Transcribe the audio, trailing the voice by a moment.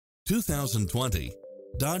2020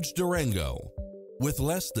 Dodge Durango. With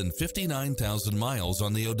less than 59,000 miles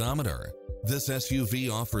on the odometer, this SUV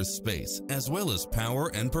offers space as well as power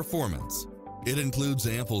and performance. It includes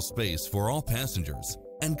ample space for all passengers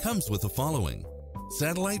and comes with the following: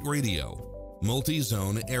 satellite radio,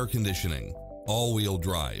 multi-zone air conditioning, all-wheel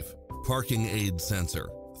drive, parking aid sensor,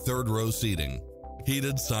 third-row seating,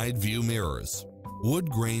 heated side view mirrors, wood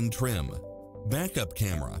grain trim, backup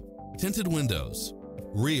camera, tinted windows,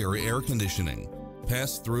 rear air conditioning,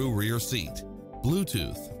 pass-through rear seat,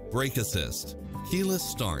 Bluetooth, brake assist, keyless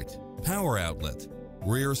start, power outlet,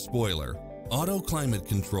 rear spoiler, auto climate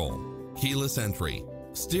control, keyless entry,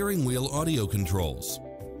 steering wheel audio controls,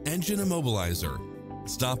 engine immobilizer.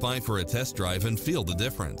 Stop by for a test drive and feel the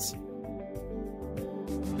difference.